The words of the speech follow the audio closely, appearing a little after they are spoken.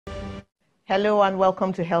Hello and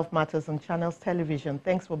welcome to Health Matters on Channels Television.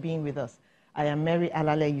 Thanks for being with us. I am Mary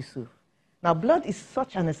Alale Yusuf. Now, blood is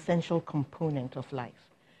such an essential component of life.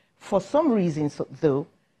 For some reasons, though,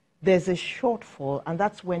 there's a shortfall, and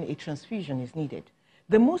that's when a transfusion is needed.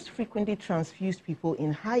 The most frequently transfused people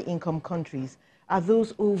in high-income countries are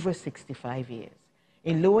those over 65 years.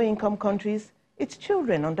 In lower-income countries, it's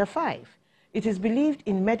children under 5. It is believed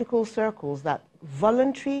in medical circles that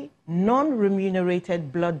voluntary,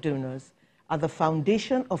 non-remunerated blood donors are the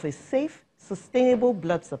foundation of a safe, sustainable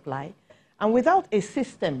blood supply, and without a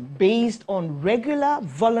system based on regular,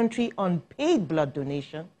 voluntary, unpaid blood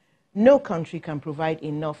donation, no country can provide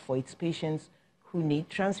enough for its patients who need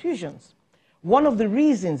transfusions. One of the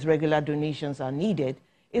reasons regular donations are needed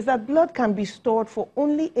is that blood can be stored for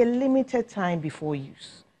only a limited time before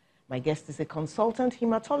use. My guest is a consultant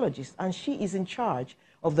hematologist, and she is in charge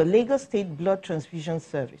of the Lagos State Blood Transfusion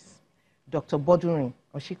Service. Dr. Bodurin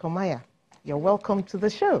Oshikomaya, you're welcome to the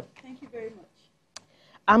show. Thank you very much.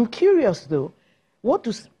 I'm curious, though, what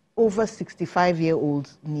do over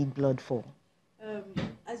 65-year-olds need blood for?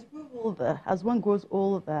 As you grow older, as one grows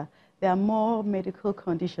older, there are more medical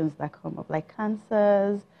conditions that come up, like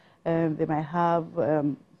cancers. They might have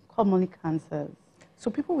commonly cancers. So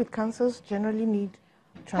people with cancers generally need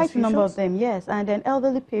transfusions? Quite a number of them, yes. And then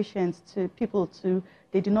elderly patients,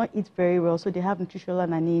 they do not eat very well, so they have nutritional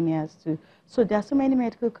anemias too. So there are so many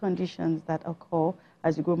medical conditions that occur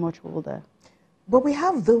as you grow much older. But we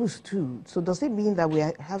have those too. So does it mean that we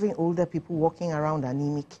are having older people walking around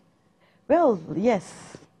anemic? Well,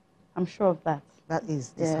 yes, I'm sure of that. That is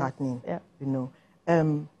disheartening, yes, yeah. you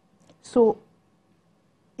know. So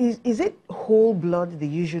is it whole blood they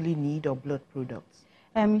usually need or blood products?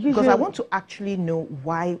 Because I want to actually know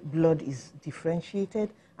why blood is differentiated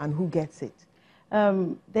and who gets it.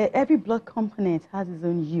 Every blood component has its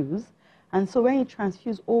own use. And so when you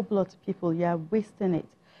transfuse all blood to people, you are wasting it.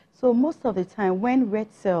 So most of the time, when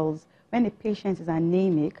a patient is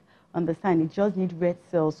anemic, understand, it just needs red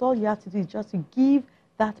cells. So all you have to do is just to give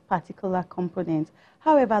that particular component.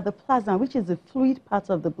 However, the plasma, which is the fluid part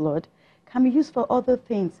of the blood, can be used for other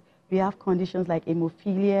things. We have conditions like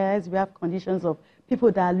hemophilias. We have conditions of people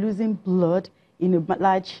that are losing blood in a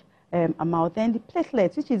large amount. And the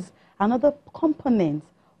platelets, which is another component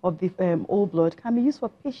of the whole blood, can be used for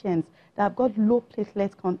patients that have got low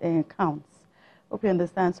platelet counts. Hope you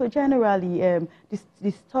understand. So generally,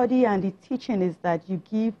 the study and the teaching is that you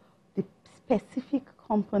give the specific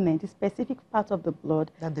component, the specific part of the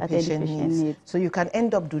blood that the patient needs. So you can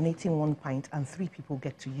end up donating 1 pint and 3 people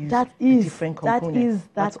get to use a different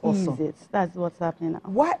component. That's awesome. It. That's what's happening now.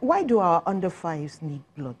 Why do our under 5s need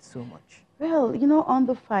blood so much? Well, you know,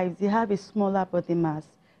 under 5s, they have a smaller body mass.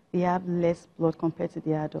 They have less blood compared to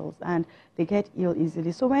the adults, and they get ill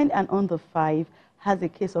easily. So when an under 5 has a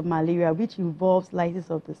case of malaria, which involves lysis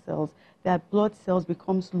of the cells, their blood cells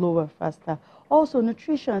become lower faster. Also,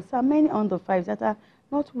 nutrition. So many under 5s that are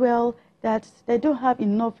not well, that they don't have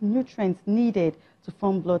enough nutrients needed to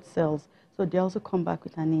form blood cells. So they also come back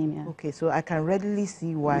with anemia. Okay, so I can readily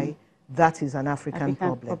see why that is an African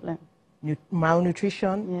problem.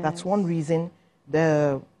 Malnutrition, yes. That's one reason.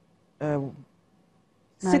 The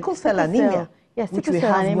sickle cell anemia, yes, which sickle we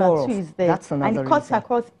cell have anemia more too of, is there. that's another and it cuts reason.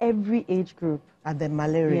 across every age group. And then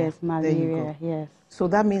malaria. Yes, malaria, there you go. yes. So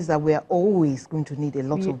that means that we are always going to need a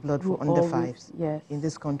lot of blood for under 5s in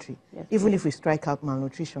this country, even if we strike out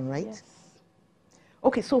malnutrition, right? Yes.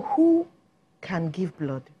 Okay, so who can give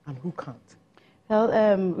blood and who can't? Well,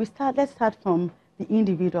 let's start from the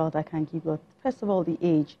individual that can give blood. First of all, the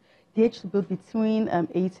age. The age should be between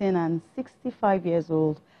 18 and 65 years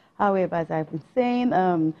old. However, as I've been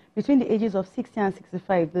saying, between the ages of 60 and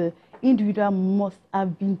 65, the individual must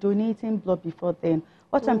have been donating blood before then.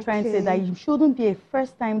 What I'm trying to say is that you shouldn't be a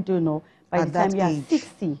first-time donor by the time you are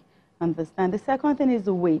 60. Understand? The second thing is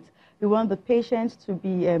the weight. We want the patient to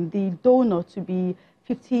be, the donor to be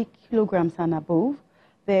 50 kilograms and above.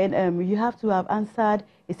 Then you have to have answered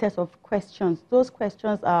a set of questions. Those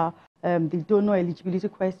questions are the donor eligibility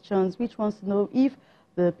questions, which wants to know if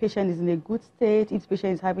the patient is in a good state, if the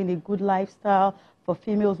patient is having a good lifestyle. For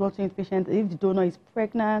females, want to know if the donor is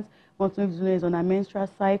pregnant, want to know if the donor is on a menstrual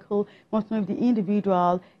cycle, want to know if the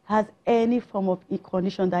individual has any form of a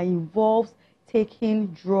condition that involves taking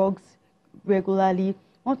drugs regularly,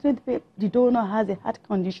 want to know if the donor has a heart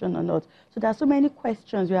condition or not. So there are so many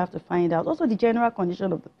questions you have to find out. Also, the general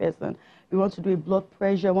condition of the person. We want to do a blood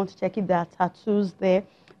pressure, want to check if there are tattoos there.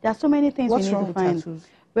 There are so many things we need to find. What's wrong with tattoos?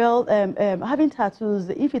 Well, having tattoos,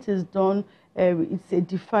 if it is done, it's a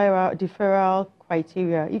deferral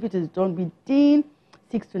criteria. If it is done within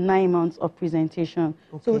 6 to 9 months of presentation.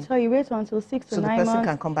 Okay. So we'll tell you wait until 6 to 9 months. So the person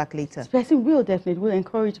can come back later? The person will definitely, we'll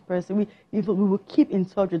encourage the person. We will keep in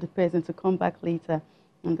touch with the person to come back later,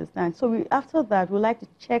 understand? So after that, we'd like to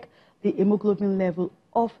check the hemoglobin level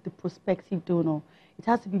of the prospective donor. It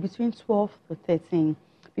has to be between 12 to 13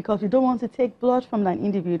 because we don't want to take blood from an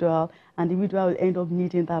individual and the individual will end up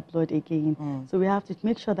needing that blood again. So we have to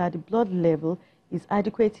make sure that the blood level is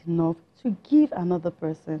adequate enough to give another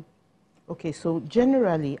person. Okay, so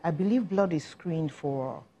generally, I believe blood is screened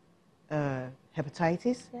for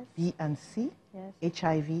hepatitis, yes. B and C, yes.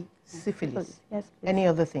 HIV, syphilis. Yes, please. Any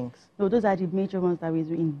other things? No, those are the major ones that we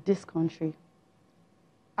do in this country.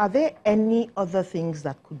 Are there any other things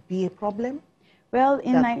that could be a problem? Well,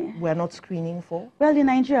 we're not screening for? Well, in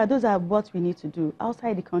Nigeria, those are what we need to do.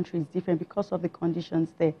 Outside the country is different because of the conditions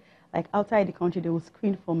there. Like outside the country, they will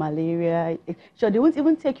screen for malaria. Sure, they won't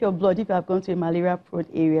even take your blood if you have gone to a malaria-prone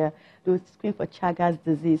area. They will screen for Chagas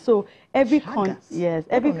disease. So every country, yes,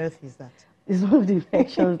 what on earth is that? It's one of the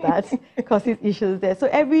infections that causes issues there. So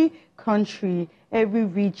every country, every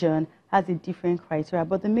region has a different criteria.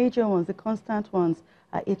 But the major ones, the constant ones,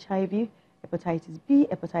 are HIV, hepatitis B,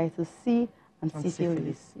 hepatitis C, and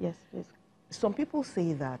syphilis. Yes, please. Some people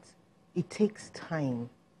say that it takes time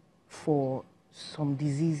for some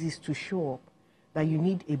diseases to show up, that you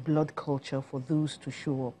need a blood culture for those to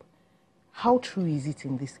show up. How true is it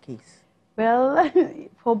in this case? Well,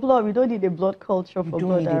 for blood, we don't need a blood culture for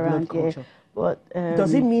blood around here. But,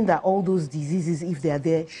 does it mean that all those diseases, if they are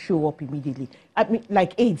there, show up immediately? I mean,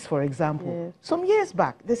 like AIDS, for example. Yes. Some years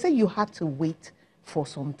back, they say you had to wait for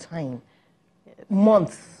some time,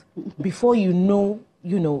 months, before you know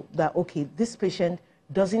that, okay, this patient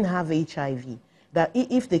doesn't have HIV. That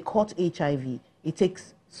if they caught HIV, it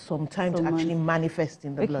takes some time to actually manifest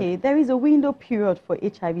in the blood. Okay, there is a window period for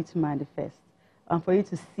HIV to manifest and for you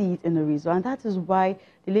to see it in the result. And that is why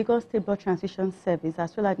the Lagos State Blood Transfusion Service,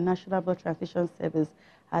 as well as the National Blood Transfusion Service,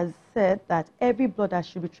 has said that every blood that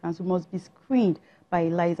should be transfused must be screened by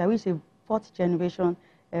ELISA, which is a fourth generation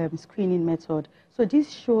screening method. So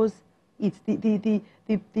this shows it's the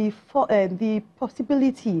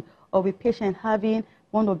possibility of a patient having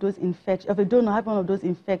one of those infections, of a donor having one of those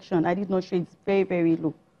infections. I did not show it's very, very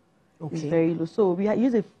low. Okay. It's very low. So we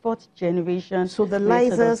use a fourth generation. So the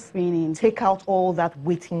ELISAs take out all that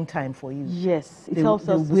waiting time for you. Yes, it they, helps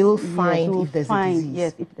us. They will find if there's a disease.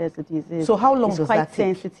 Yes, if there's a disease. So how long does that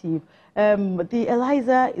take? It's quite sensitive. The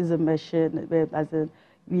ELISA is a machine, as in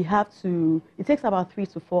we have to. It takes about 3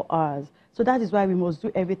 to 4 hours. So that is why we must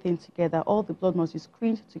do everything together. All the blood must be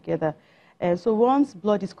screened together. So once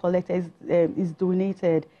blood is collected, is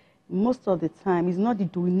donated, most of the time, it's not the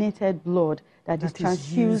donated blood that is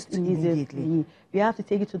transfused immediately. We have to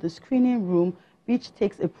take it to the screening room, which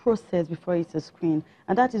takes a process before it's screened.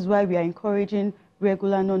 And that is why we are encouraging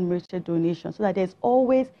regular non-merchant donation, so that there's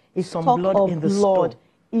always a stock of blood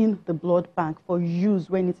in the blood bank for use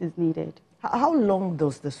when it is needed. How long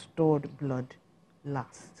does the stored blood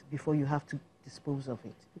last before you have to dispose of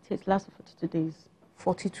it? It lasts for 42 days.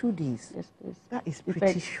 42 days? Yes, please. That is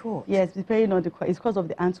pretty short. Yes, depending on it's because of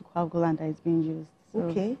the anticoagulant that is being used. So,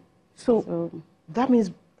 okay. So that means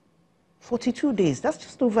 42 days. That's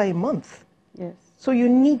just over a month. Yes. So you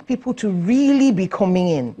need people to really be coming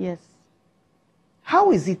in. Yes.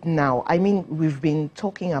 How is it now? I mean, we've been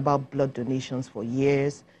talking about blood donations for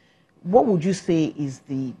years. What would you say is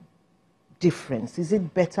the difference? Is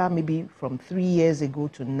it better maybe from 3 years ago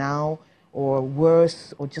to now, or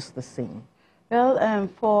worse, or just the same? Well,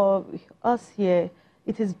 for us here,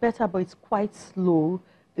 it is better, but it's quite slow.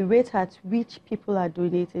 The rate at which people are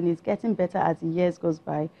donating is getting better as the years goes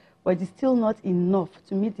by, but it's still not enough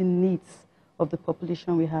to meet the needs of the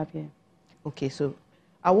population we have here. Okay, so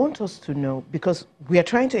I want us to know, because we are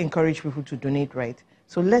trying to encourage people to donate, right?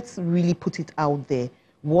 So let's really put it out there,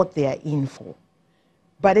 what they are in for.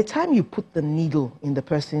 By the time you put the needle in the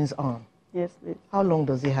person's arm, yes, please. How long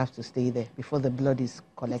does it have to stay there before the blood is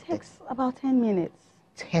collected? It takes about 10 minutes.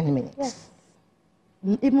 10 minutes? Yes.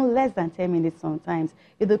 Even less than 10 minutes sometimes.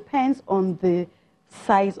 It depends on the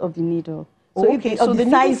size of the needle. So, okay, so the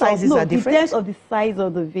needle sizes are different? It depends on the size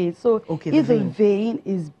of the vein. So if the vein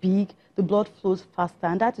is big, the blood flows faster.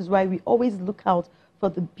 And that is why we always look out for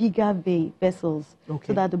the bigger vein vessels,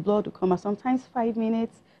 so that the blood will come out. Sometimes 5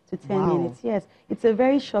 minutes to 10 minutes, yes. It's a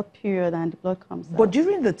very short period and the blood comes out. But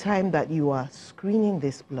during the time that you are screening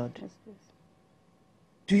this blood, yes,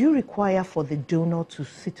 do you require for the donor to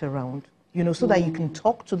sit around, so that you can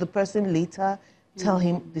talk to the person later, tell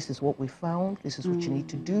him this is what we found, this is what you need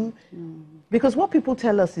to do? Because what people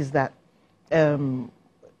tell us is that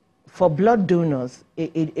for blood donors,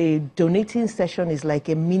 a donating session is like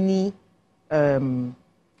a mini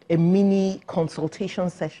a mini consultation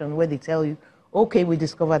session where they tell you, okay, we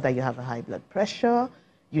discovered that you have a high blood pressure,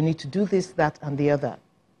 you need to do this, that, and the other?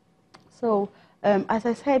 So, as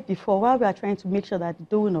I said before, while we are trying to make sure that the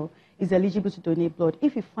donor is eligible to donate blood,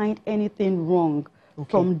 if you find anything wrong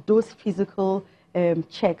from those physical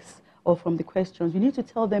checks or from the questions, you need to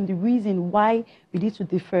tell them the reason why we need to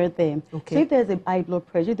defer them. Okay. So if there's a high blood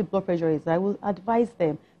pressure, if the blood pressure is, I will advise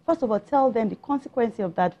them. First of all, tell them the consequence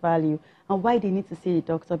of that value and why they need to see a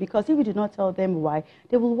doctor. Because if you do not tell them why,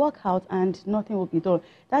 they will walk out and nothing will be done.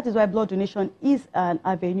 That is why blood donation is an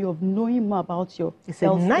avenue of knowing more about your It's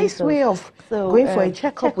a nice way of going for a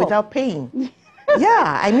checkup without paying.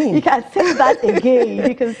 Yeah, I mean. You can say that again.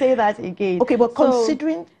 You can say that again. Okay, but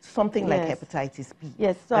considering something like hepatitis B,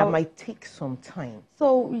 that might take some time.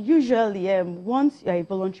 So usually, once you're a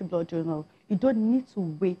voluntary blood donor, you don't need to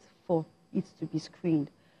wait for it to be screened.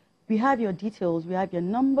 We have your details, we have your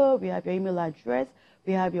number, we have your email address,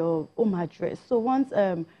 we have your home address. So once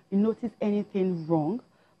you notice anything wrong,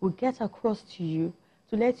 we'll get across to you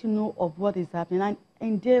to let you know of what is happening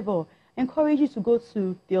and encourage you to go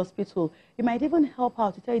to the hospital. It might even help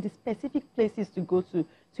out to tell you the specific places to go to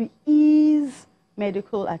ease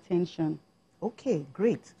medical attention. Okay,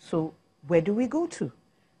 great. So where do we go to?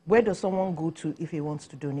 Where does someone go to if he wants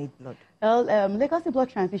to donate blood? Well, Legacy Blood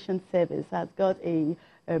Transfusion Service has got a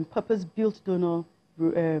purpose-built donor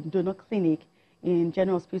clinic in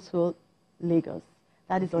General Hospital, Lagos.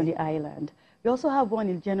 That is on the island. We also have one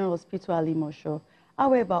in General Hospital, Alimosho.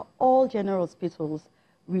 However, all general hospitals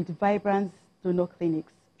with vibrant donor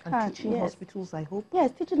clinics. And teaching hospitals, I hope?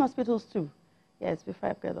 Yes, teaching hospitals too. Yes, before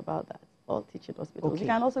I forget about that. All teaching hospitals. Okay. You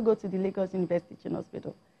can also go to the Lagos University Teaching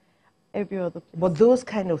Hospital. Every other place. But those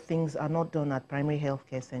kind of things are not done at primary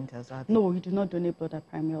healthcare centers, are they? No, we do not donate blood at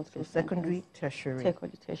primary healthcare centers. Secondary, tertiary.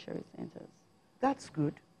 Tertiary centers. That's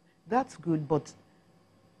good. That's good, but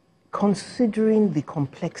considering the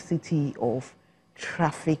complexity of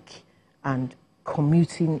traffic and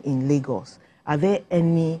commuting in Lagos, are there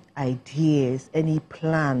any ideas, any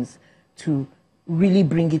plans to really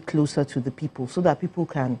bring it closer to the people so that people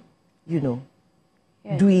can, you know,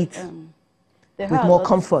 do it with more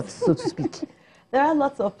comfort, so to speak? There are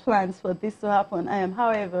lots of plans for this to happen.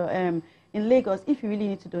 However, in Lagos, if you really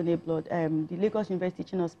need to donate blood, the Lagos University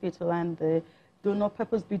Teaching Hospital and the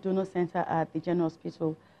Purpose-Built Donor Center at the General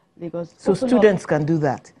Hospital, Lagos. So students can do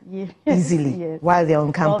that easily while they're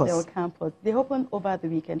on campus? While they're on campus. They open over the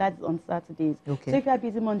weekend. That's on Saturdays. Okay. So if you are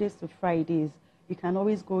busy Mondays to Fridays, you can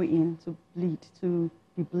always go in to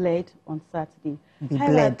be bled on Saturday. Be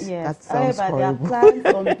bled? Yes. That sounds horrible. There are plans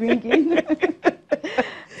on bringing...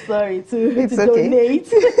 Sorry, to donate.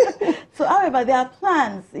 So, however, there are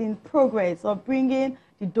plans in progress of bringing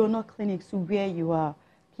the donor clinics to where you are.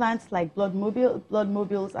 Plans like blood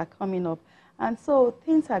mobiles are coming up. And so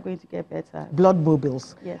things are going to get better. Blood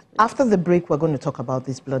mobiles. Yes. Please. After the break, we're going to talk about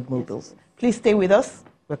these blood mobiles. Yes, please stay with us.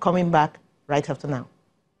 We're coming back right after now.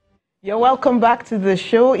 You're welcome back to the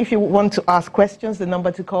show. If you want to ask questions, the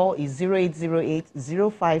number to call is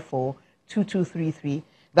 0808-054-2233.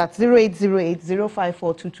 That's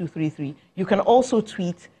 0808-054-2233. You can also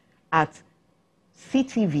tweet at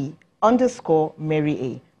CTV_Mary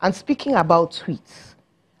A. And speaking about tweets,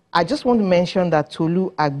 I just want to mention that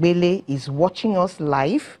Tolu Agbele is watching us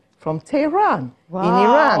live from Tehran in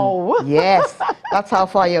Iran. Yes, that's how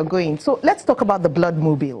far you're going. So let's talk about the blood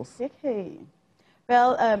mobiles. Okay.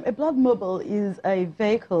 Well, a blood mobile is a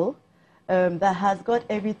vehicle that has got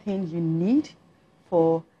everything you need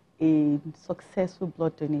for a successful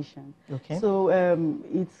blood donation. Okay. So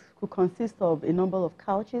it could consist of a number of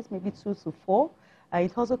couches, maybe 2 to 4.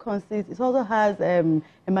 It also has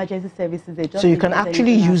emergency services. So you can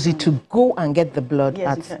actually use it to go and get the blood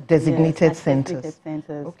at designated centers.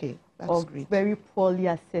 Okay, that's great. Very poorly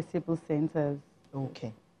accessible centers.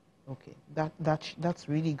 Okay, okay, that's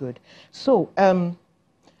really good. So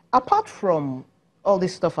apart from all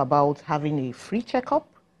this stuff about having a free checkup,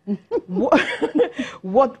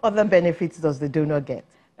 what other benefits does the donor get?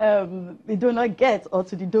 The donor gets, or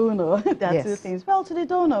to the donor, there are two things. Well, to the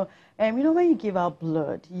donor, you know, when you give out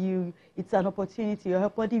blood, it's an opportunity. Your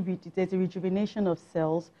body, there's a rejuvenation of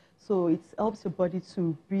cells, so it helps your body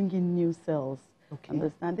to bring in new cells. Okay.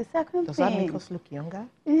 Understand? The second Does thing... that make us look younger?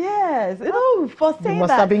 Yes. You know, for saying that... You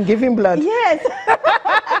must have been giving blood. Yes.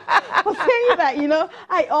 For saying that, you know,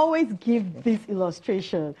 I always give this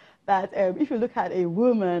illustration. That if you look at a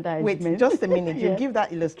woman that is... Wait, just a minute. You give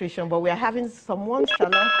that illustration, but we are having someone,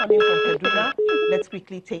 Shalom, coming from Kaduna. Let's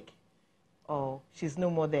quickly take... Oh, she's no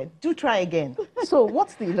more there. Do try again. So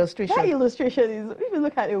what's the illustration? That illustration is, if you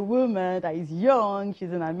look at a woman that is young,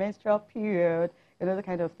 she's in a menstrual period, another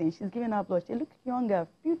kind of thing. She's giving her blood. She looks younger,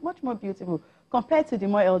 much more beautiful compared to the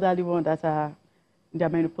more elderly ones that are in their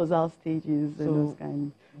menopausal stages and those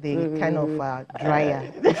kinds. They kind of drier.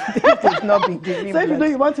 They've not been giving so if you know blood.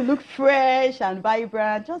 you want to look fresh and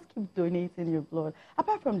vibrant, just keep donating your blood.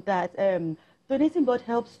 Apart from that, donating blood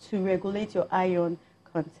helps to regulate your iron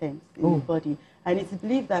content in your body. And it's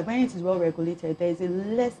believed that when it is well regulated, there is a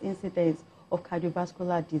less incidence of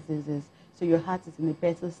cardiovascular diseases. So your heart is in a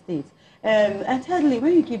better state. And thirdly,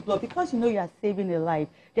 when you give blood, because you know you are saving a life,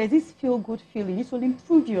 there's this feel-good feeling. It will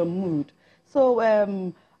improve your mood. So,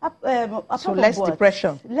 so less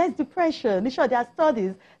depression. Less depression. Sure, there are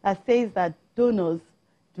studies that says that donors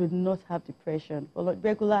do not have depression.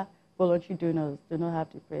 Regular voluntary donors do not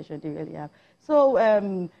have depression. They really have.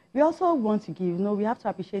 So we also want to give. We have to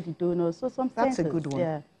appreciate the donors. So some that's centers, a good one.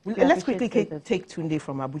 Yeah, let's quickly take Tunde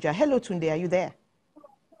from Abuja. Hello, Tunde. Are you there?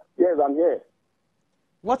 Yes, I'm here.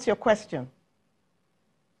 What's your question?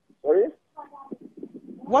 Sorry?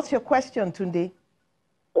 What's your question, Tunde?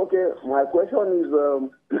 Okay, my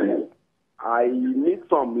question is, I need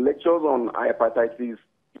some lectures on hepatitis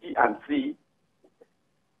B and C.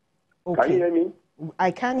 Okay. Can you hear me?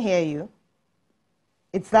 I can hear you.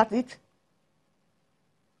 Is that it?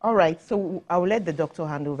 All right, so I'll let the doctor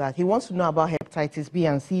handle that. He wants to know about hepatitis B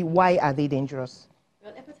and C. Why are they dangerous?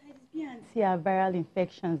 Well, hepatitis B and C are viral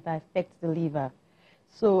infections that affect the liver.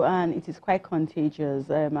 So, and it is quite contagious,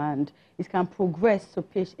 and it can progress to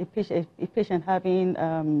a patient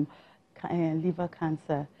having liver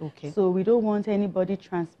cancer. Okay. So we don't want anybody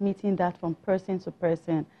transmitting that from person to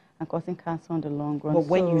person and causing cancer on the long run. But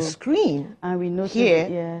when you screen, and we notice here,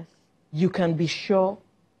 yes, you can be sure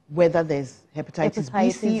whether there's hepatitis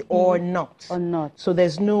B, C or not. Or not. So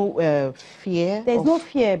there's no fear? There's no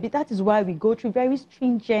fear, but that is why we go through very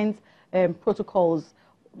stringent protocols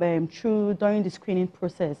during the screening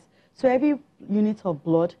process. So every unit of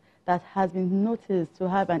blood that has been noticed to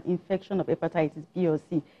have an infection of hepatitis B or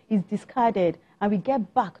C is discarded, and we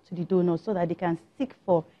get back to the donor so that they can seek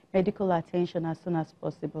for medical attention as soon as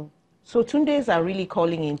possible. So Tundes are really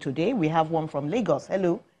calling in today. We have one from Lagos.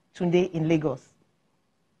 Hello, Tunde in Lagos.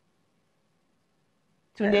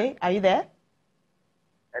 Tunde, are you there?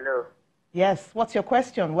 Hello. Yes, what's your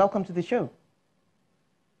question? Welcome to the show.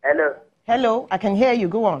 Hello. Hello, I can hear you.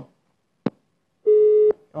 Go on.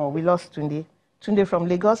 Oh, we lost Tunde. Tunde from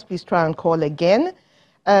Lagos, please try and call again.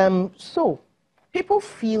 So, people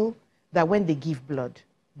feel that when they give blood,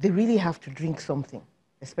 they really have to drink something,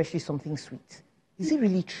 especially something sweet. Is it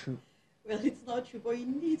really true? Well, it's not true, but you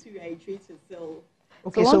need to hydrate yourself.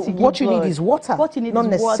 Okay, so what you need is water, what you need not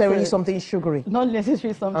is necessarily water. something sugary. Not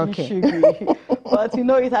necessarily something Okay. sugary. But,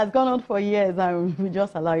 it has gone on for years, and we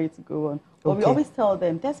just allow it to go on. But we Okay. always tell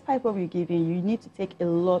them, despite what we're giving you, you need to take a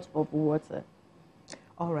lot of water.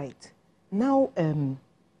 All right. Now,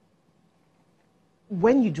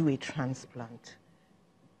 when you do a transplant,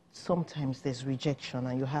 sometimes there's rejection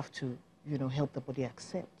and you have to, help the body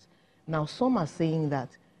accept. Now, some are saying that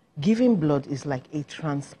giving blood is like a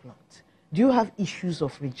transplant. Do you have issues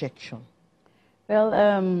of rejection? Well,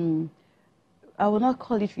 I will not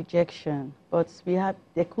call it rejection, but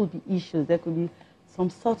there could be issues. There could be some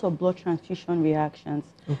sort of blood transfusion reactions.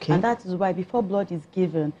 Okay. And that is why before blood is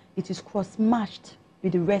given, it is cross-matched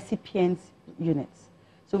with the recipient's units.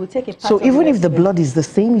 So we take a part So of even if the recipient- blood is the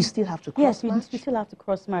same, you still have to Yes, cross-match? we still have to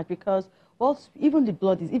cross-match because even the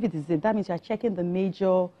blood is, if it is the same, that means you are checking the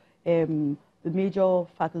major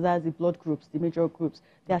factors, that's the blood groups, the major groups.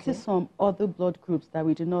 There are still some other blood groups that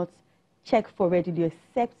we do not check for readily,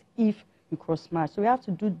 except if you cross-match. So we have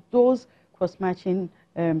to do those cross-matching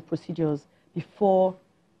procedures before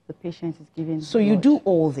the patient is given So you blood. do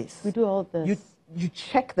all this? We do all this. You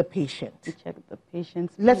check the patient? We check the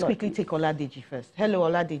patient's Let's blood. quickly take Oladeji first. Hello,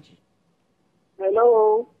 Oladeji.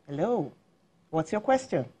 Hello. Hello. What's your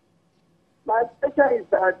question? My question is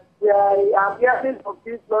that I'm hearing of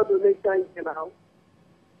this blood donation now.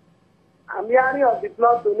 I'm hearing of the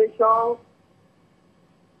blood donation,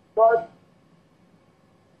 but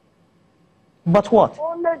what?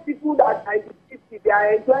 only people that are in the city, they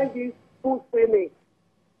are enjoying this full screening.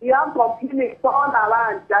 We have some clinics all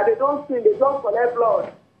around that they don't screen, they don't collect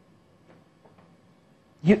blood.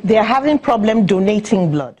 They're having problem donating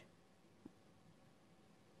blood.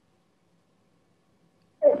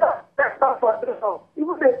 That's not for them.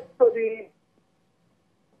 Even the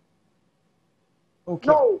Okay.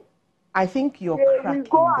 no, I think you're they cracking will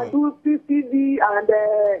go there. and do PCV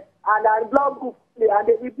and blood group, and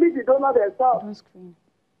they will please the donor themselves. Don't screen.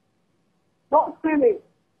 No screening.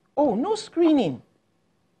 Oh, no screening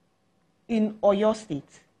in Oyo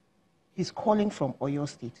State. He's calling from Oyo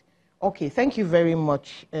State. Okay, thank you very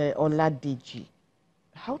much, Oladeji.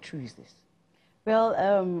 How true is this?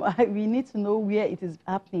 Well, we need to know where it is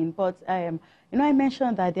happening. But, you know, I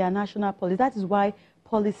mentioned that there are national policies. That is why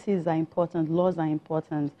policies are important, laws are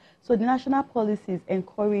important. So the national policies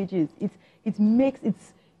encourages, it makes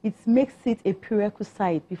it a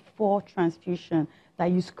prerequisite before transfusion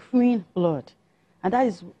that you screen blood. And that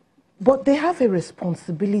is... But they have a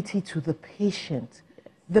responsibility to the patient.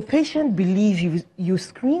 The patient believes you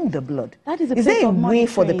screen the blood. That is a Is there a place of way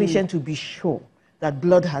for the monitoring. patient to be sure that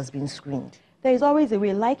blood has been screened? There is always a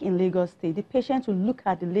way, like in Lagos State, the patient will look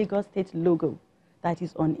at the Lagos State logo that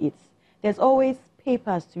is on it. There's always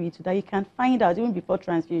papers to it so that you can find out, even before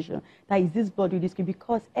transfusion, that is this blood with this,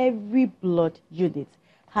 because every blood unit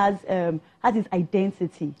has its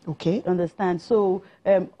identity. Okay. You understand? So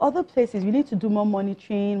other places, we need to do more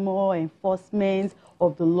monitoring, more enforcement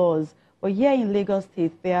of the laws. But here in Lagos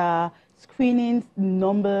State, there are screening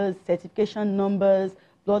numbers, certification numbers,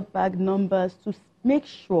 blood bag numbers to make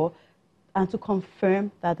sure and to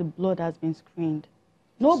confirm that the blood has been screened.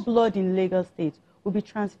 No blood in Lagos State will be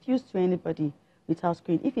transfused to anybody without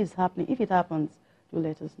screening. If it happens, do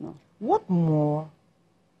let us know. What more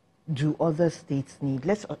do other states need?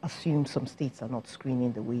 Let's assume some states are not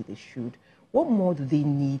screening the way they should. What more do they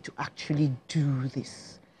need to actually do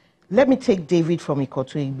this? Let me take David from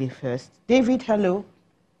Ikoto first. David, hello.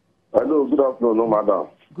 Hello, good afternoon, madam.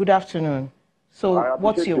 Good afternoon. So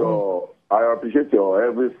what's your... I appreciate your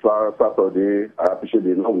every Saturday. I appreciate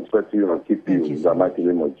the Lord respect you and keep you in the mighty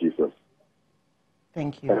name of Jesus.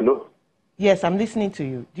 Thank you. Hello? Yes, I'm listening to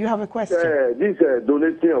you. Do you have a question? This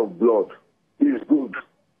donating of blood is good.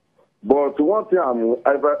 But one thing I'm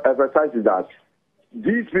emphasizing is that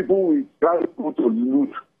these people will try people to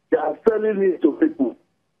loot. They are selling it to people.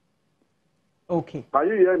 Okay. Can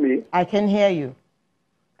you hear me? I can hear you.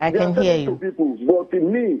 I can hear They are selling you. to people. But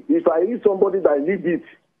in me, if I need somebody that needs it,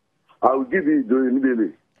 I will give it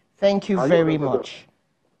immediately. Thank you very much.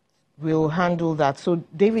 We'll handle that. So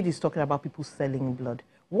David is talking about people selling blood.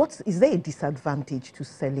 Is there a disadvantage to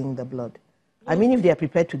selling the blood? I mean, if they are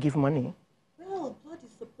prepared to give money. Well, blood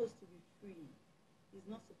is supposed to be free. It's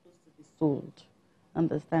not supposed to be sold.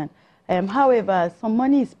 Understand? However, some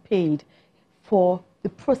money is paid for the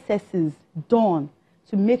processes done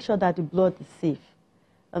to make sure that the blood is safe.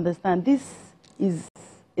 Understand? This is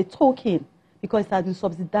a token because it has been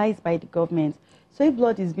subsidized by the government. So if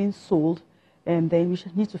blood is being sold, then we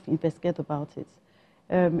should need to investigate about it.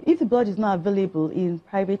 If the blood is not available in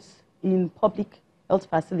public health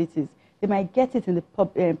facilities, they might get it in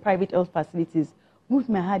the private health facilities, which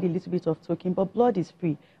might have a little bit of token, but blood is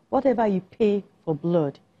free. Whatever you pay for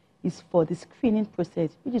blood is for the screening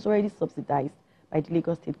process, which is already subsidized by the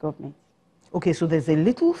Lagos State government. Okay, so there's a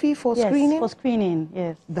little fee for screening? Yes, for screening,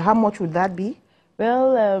 yes. How much would that be?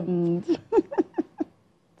 Well,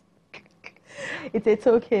 it's a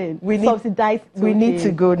token, subsidized token. We need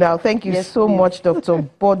to go now. Thank you so much, Dr.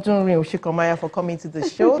 Bodunrin Oshikomaya, for coming to the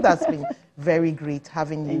show. That's been very great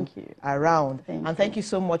having you around. Thank you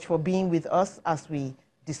so much for being with us as we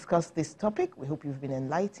discuss this topic. We hope you've been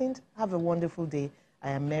enlightened. Have a wonderful day.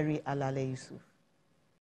 I am Mary Alale Yusuf.